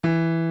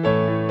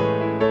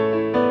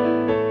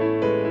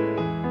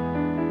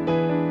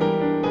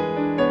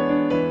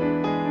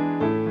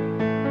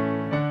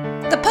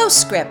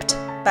Postscript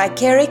by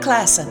Carrie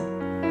Klassen.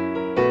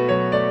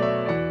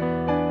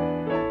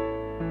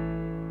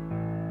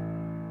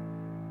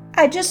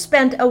 I just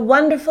spent a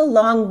wonderful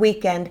long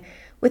weekend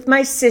with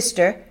my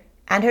sister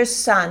and her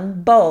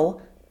son,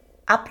 Bo,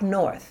 up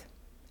north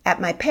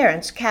at my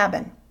parents'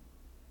 cabin.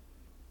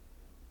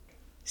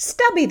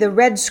 Stubby the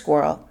red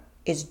squirrel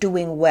is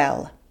doing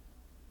well.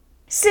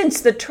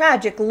 Since the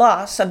tragic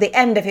loss of the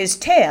end of his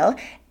tail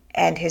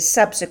and his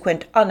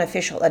subsequent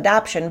unofficial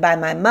adoption by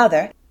my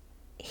mother,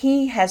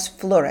 he has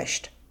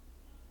flourished.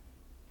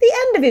 The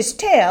end of his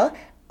tail,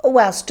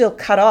 while still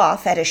cut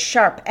off at a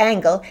sharp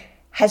angle,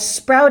 has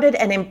sprouted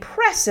an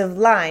impressive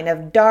line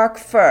of dark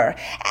fur,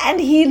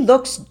 and he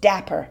looks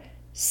dapper,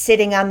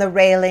 sitting on the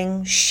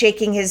railing,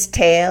 shaking his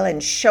tail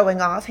and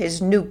showing off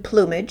his new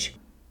plumage.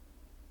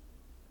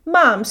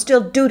 Mom still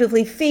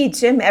dutifully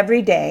feeds him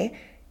every day,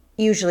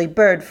 usually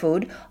bird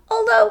food,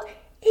 although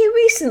he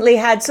recently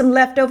had some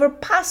leftover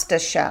pasta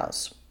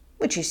shells,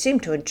 which he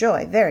seemed to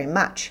enjoy very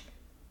much.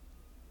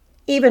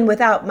 Even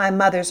without my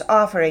mother's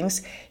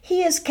offerings,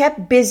 he is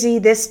kept busy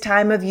this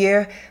time of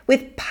year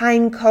with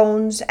pine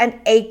cones and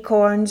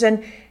acorns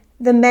and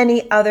the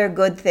many other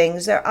good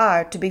things there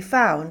are to be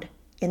found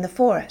in the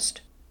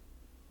forest.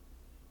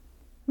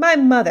 My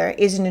mother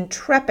is an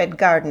intrepid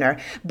gardener,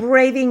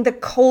 braving the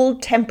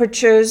cold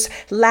temperatures,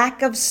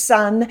 lack of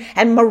sun,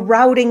 and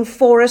marauding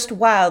forest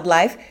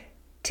wildlife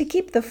to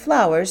keep the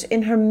flowers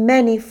in her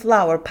many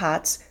flower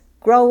pots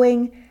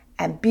growing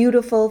and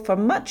beautiful for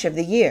much of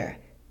the year.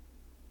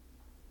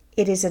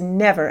 It is a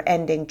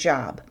never-ending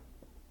job,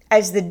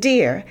 as the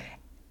deer,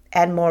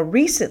 and more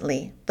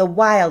recently the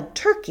wild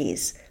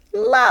turkeys,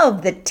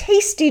 love the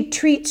tasty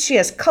treats she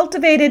has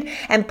cultivated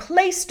and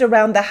placed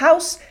around the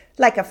house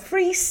like a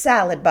free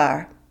salad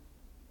bar.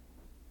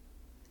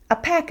 A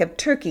pack of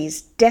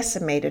turkeys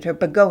decimated her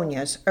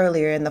begonias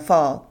earlier in the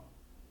fall.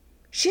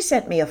 She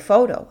sent me a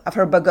photo of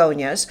her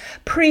begonias,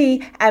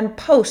 pre- and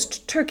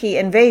post-turkey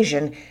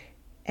invasion,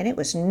 and it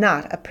was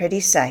not a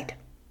pretty sight.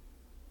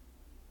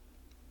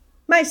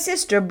 My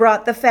sister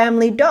brought the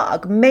family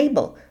dog,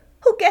 Mabel,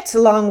 who gets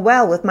along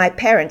well with my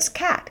parents'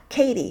 cat,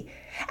 Katie,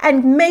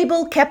 and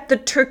Mabel kept the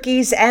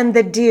turkeys and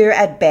the deer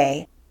at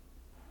bay.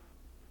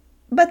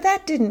 But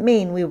that didn't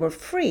mean we were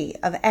free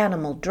of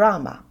animal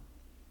drama.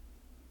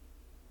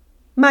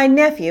 My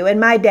nephew and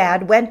my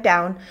dad went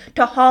down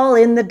to haul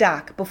in the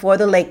dock before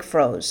the lake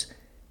froze.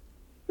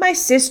 My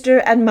sister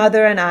and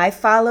mother and I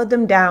followed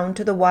them down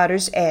to the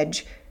water's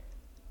edge,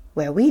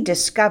 where we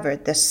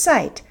discovered the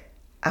site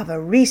of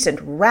a recent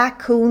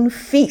raccoon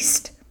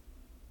feast.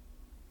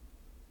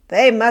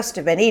 They must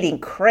have been eating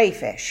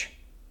crayfish,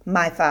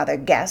 my father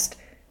guessed,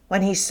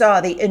 when he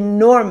saw the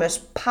enormous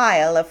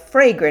pile of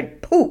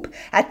fragrant poop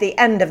at the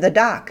end of the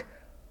dock.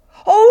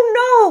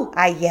 "Oh no!"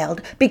 I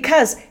yelled,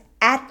 because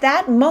at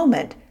that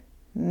moment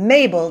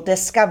Mabel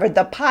discovered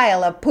the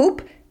pile of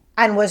poop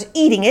and was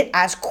eating it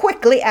as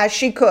quickly as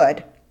she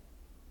could.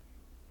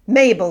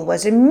 Mabel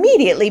was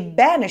immediately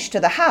banished to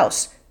the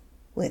house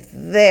with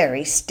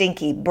very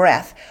stinky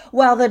breath,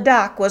 while the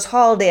dock was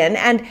hauled in,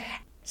 and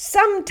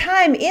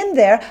sometime in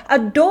there a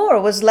door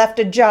was left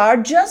ajar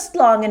just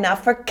long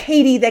enough for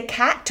Katie the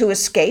cat to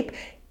escape,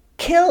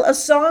 kill a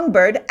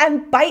songbird,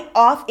 and bite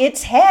off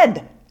its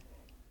head.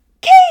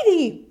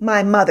 "Katie!"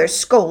 my mother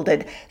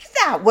scolded.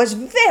 "That was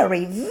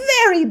very,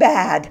 very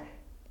bad."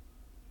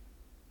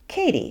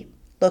 Katie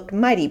looked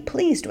mighty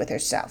pleased with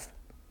herself,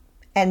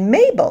 and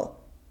Mabel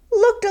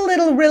looked a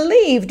little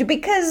relieved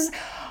because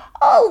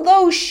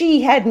although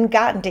she hadn't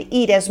gotten to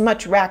eat as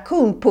much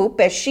raccoon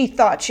poop as she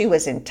thought she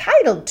was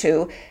entitled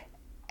to,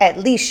 at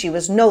least she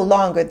was no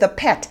longer the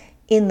pet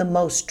in the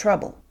most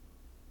trouble.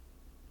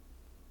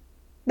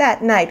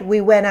 That night we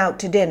went out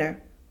to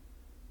dinner.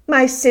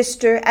 My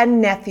sister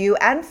and nephew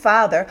and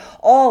father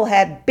all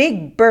had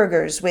big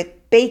burgers with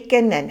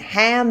bacon and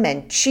ham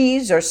and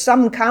cheese or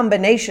some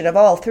combination of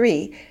all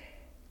three.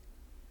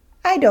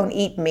 I don't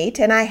eat meat,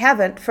 and I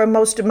haven't for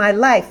most of my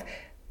life,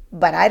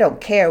 but I don't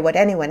care what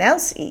anyone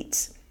else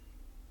eats.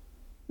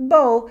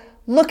 Bo,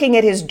 looking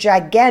at his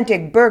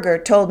gigantic burger,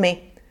 told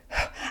me,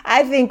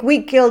 "I think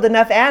we killed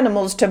enough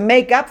animals to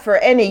make up for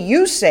any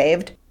you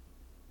saved."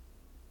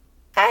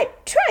 I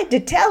tried to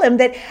tell him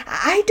that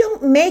I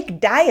don't make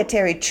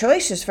dietary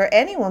choices for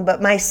anyone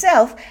but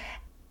myself,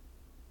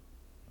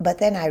 but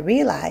then I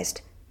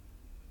realized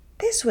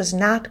this was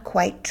not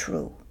quite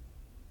true.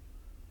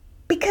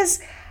 Because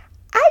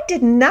I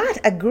did not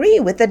agree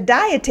with the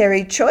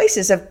dietary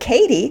choices of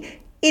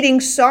Katie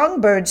eating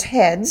songbirds'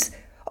 heads,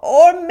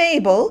 or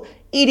Mabel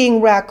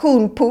eating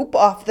raccoon poop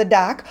off the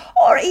dock,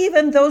 or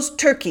even those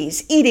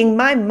turkeys eating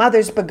my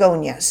mother's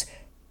begonias.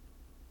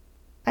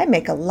 I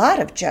make a lot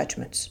of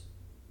judgments,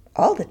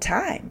 all the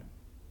time.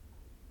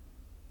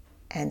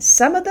 And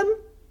some of them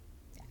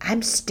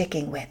I'm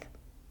sticking with.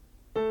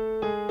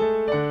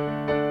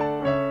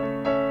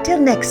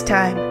 Till next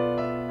time,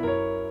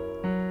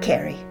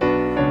 Carrie.